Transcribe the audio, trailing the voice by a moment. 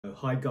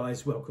Hi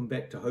guys, welcome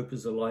back to Hope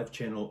is Alive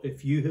channel.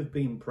 If you have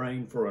been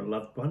praying for a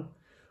loved one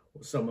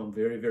or someone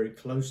very, very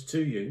close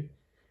to you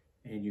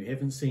and you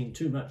haven't seen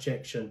too much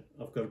action,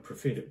 I've got a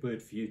prophetic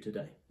word for you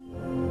today.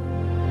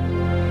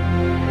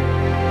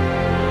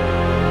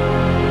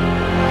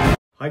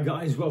 Hi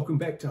guys, welcome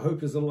back to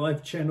Hope is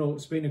Alive channel.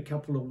 It's been a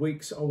couple of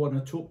weeks. I want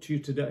to talk to you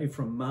today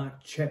from Mark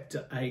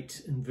chapter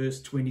 8 in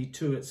verse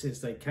 22. It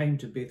says they came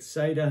to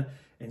Bethsaida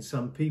and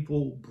some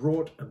people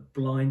brought a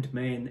blind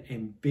man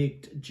and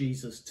begged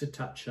Jesus to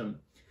touch him.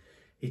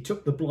 He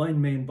took the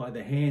blind man by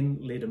the hand,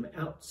 led him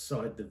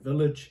outside the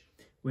village.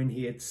 When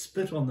he had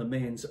spit on the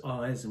man's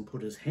eyes and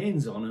put his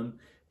hands on him,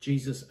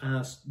 Jesus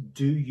asked,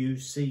 "Do you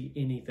see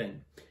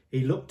anything?"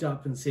 He looked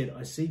up and said,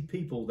 "I see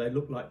people. They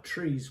look like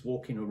trees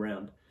walking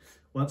around."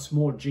 Once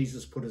more,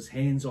 Jesus put his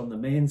hands on the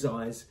man's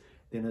eyes.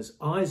 Then his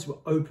eyes were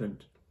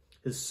opened.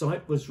 His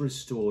sight was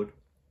restored,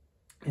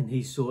 and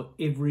he saw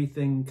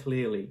everything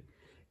clearly.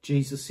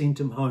 Jesus sent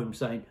him home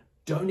saying,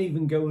 "Don't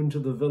even go into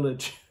the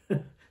village."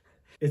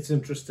 It's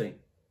interesting.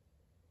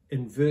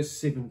 In verse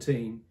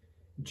 17,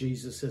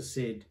 Jesus has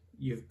said,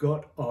 you've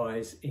got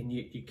eyes and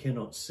yet you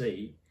cannot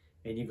see,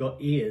 and you've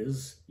got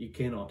ears you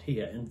cannot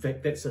hear. In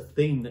fact, that's a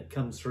theme that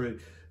comes through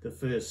the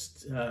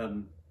first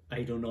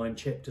 8 or 9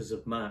 chapters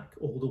of Mark,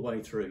 all the way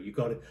through. You've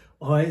got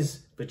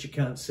eyes, but you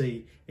can't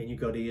see, and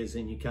you've got ears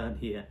and you can't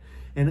hear.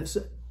 And it's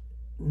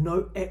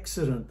no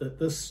accident that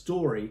this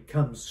story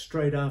comes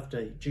straight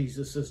after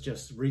Jesus has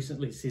just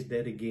recently said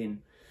that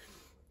again.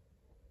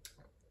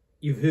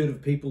 You've heard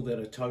of people that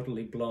are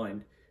totally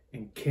blind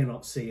and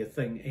cannot see a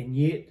thing, and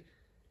yet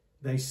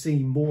they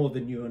see more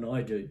than you and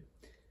I do.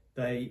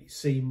 They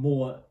see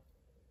more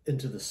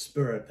into the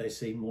spirit. They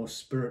see more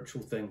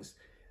spiritual things.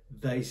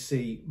 They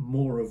see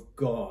more of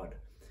God.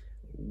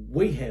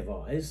 We have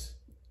eyes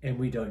and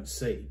we don't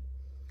see.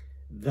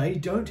 They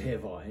don't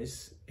have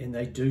eyes and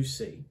they do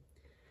see.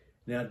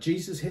 Now,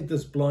 Jesus had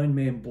this blind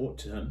man brought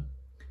to him.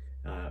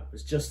 It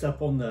was just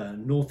up on the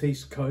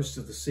northeast coast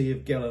of the Sea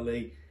of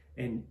Galilee,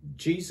 and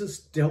Jesus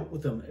dealt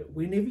with them.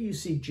 Whenever you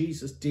see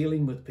Jesus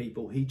dealing with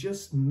people, he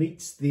just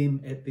meets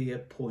them at their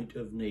point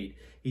of need.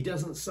 He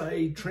doesn't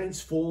say,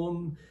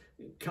 transform,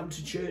 come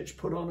to church,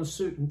 put on a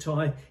suit and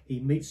tie. He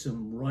meets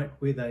them right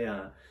where they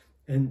are.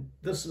 And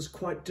this is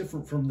quite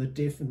different from the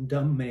deaf and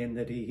dumb man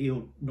that he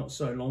healed not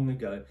so long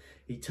ago.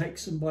 He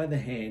takes him by the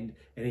hand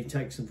and he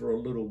takes him for a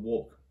little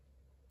walk.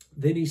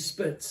 Then he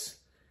spits.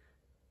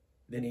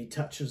 Then he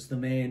touches the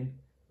man,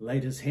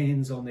 laid his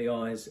hands on the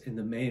eyes, and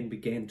the man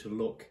began to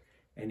look,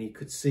 and he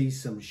could see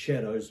some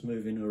shadows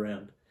moving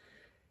around.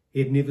 He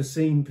had never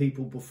seen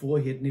people before.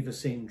 He had never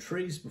seen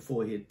trees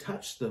before. He had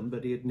touched them,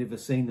 but he had never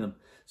seen them.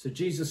 So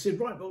Jesus said,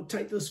 right, well,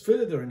 take this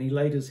further. And he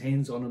laid his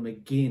hands on him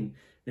again.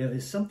 Now,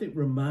 there's something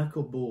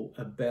remarkable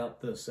about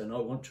this, and I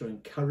want to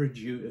encourage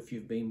you if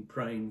you've been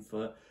praying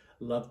for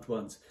loved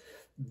ones.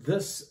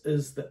 This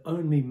is the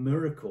only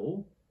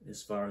miracle,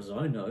 as far as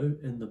I know,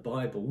 in the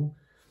Bible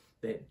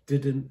that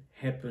didn't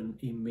happen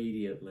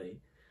immediately.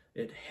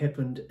 It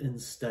happened in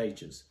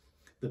stages.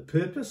 The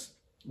purpose?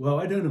 Well,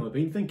 I don't know. I've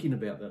been thinking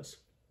about this.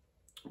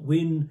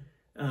 When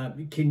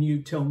can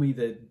you tell me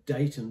the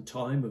date and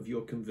time of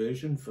your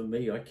conversion? For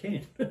me, I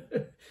can.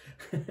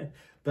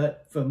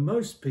 But for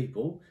most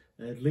people,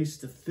 at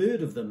least a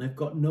third of them have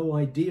got no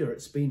idea.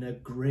 It's been a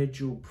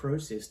gradual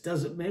process.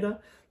 Does it matter?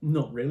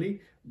 Not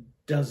really.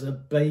 Does a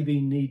baby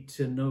need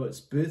to know its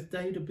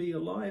birthday to be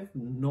alive?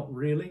 Not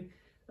really.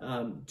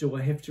 Do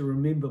I have to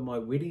remember my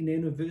wedding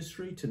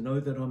anniversary to know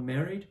that I'm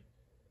married?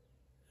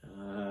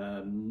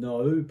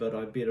 No, but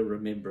I better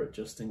remember it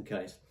just in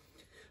case.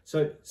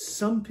 So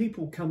some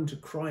people come to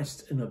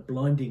Christ in a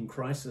blinding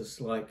crisis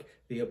like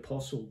the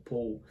Apostle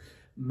Paul.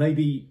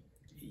 Maybe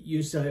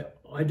you say,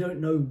 I don't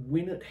know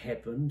when it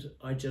happened.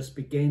 I just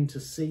began to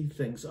see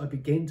things. I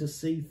began to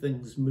see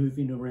things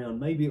moving around.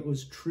 Maybe it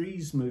was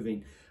trees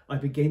moving. I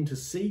began to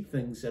see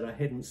things that I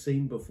hadn't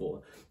seen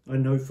before. I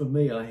know for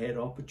me, I had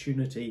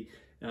opportunity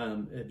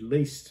at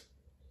least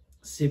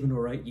 7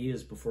 or 8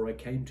 years before I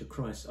came to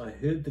Christ. I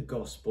heard the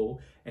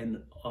gospel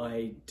and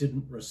I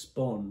didn't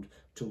respond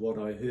to what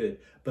I heard.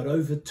 But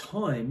over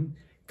time,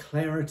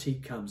 clarity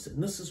comes.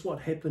 And this is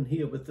what happened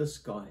here with this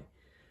guy.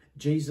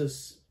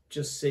 Jesus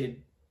just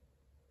said,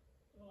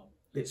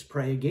 let's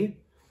pray again.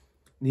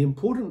 And the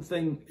important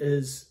thing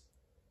is,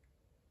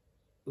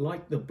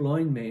 like the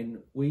blind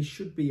man, we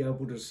should be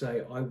able to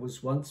say, I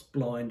was once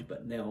blind,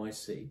 but now I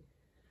see.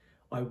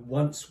 I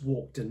once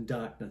walked in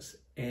darkness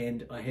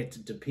and I had to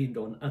depend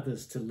on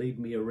others to lead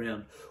me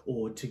around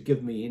or to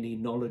give me any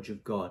knowledge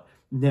of God.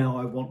 Now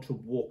I want to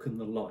walk in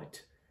the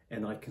light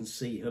and I can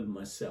see him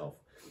myself.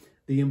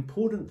 The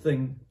important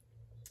thing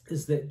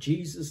is that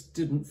Jesus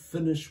didn't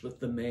finish with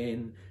the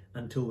man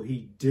until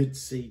he did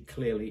see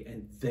clearly,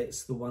 and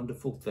that's the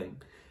wonderful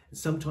thing. And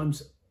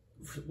sometimes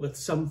with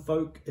some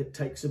folk, it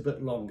takes a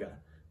bit longer.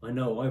 I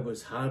know I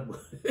was hard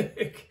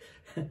work.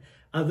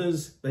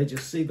 Others, they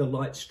just see the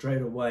light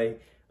straight away.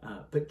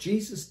 But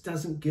Jesus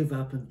doesn't give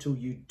up until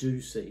you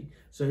do see.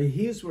 So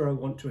here's where I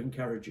want to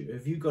encourage you.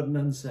 If you've got an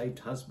unsaved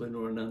husband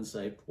or an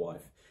unsaved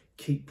wife,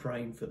 keep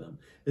praying for them.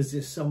 Is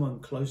there someone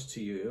close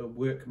to you, a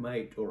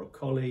workmate or a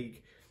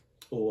colleague,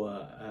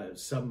 or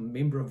some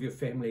member of your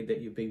family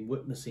that you've been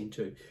witnessing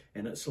to,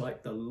 and it's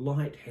like the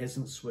light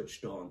hasn't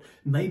switched on?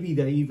 Maybe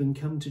they even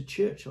come to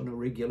church on a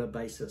regular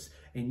basis,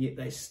 and yet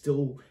they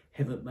still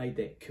haven't made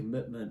that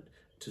commitment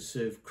to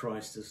serve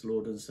Christ as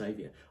Lord and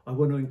Saviour. I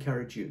want to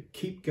encourage you,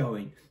 keep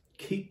going,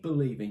 keep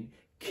believing,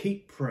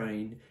 keep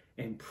praying,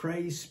 and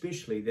pray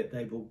especially that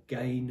they will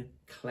gain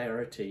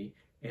clarity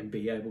and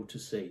be able to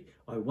see.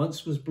 I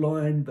once was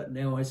blind, but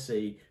now I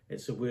see.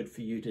 It's a word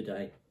for you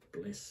today.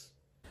 Bless.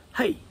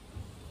 Hey,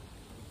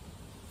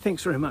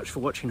 thanks very much for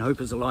watching Hope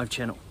is Alive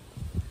channel.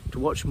 To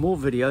watch more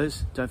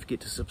videos, don't forget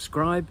to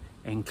subscribe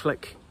and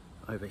click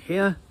over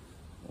here,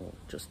 or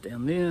just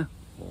down there,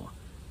 or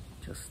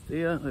just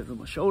there over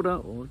my shoulder,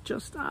 or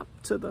just up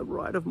to the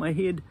right of my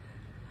head.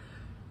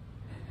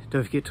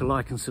 Don't forget to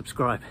like and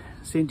subscribe.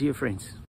 Send to your friends.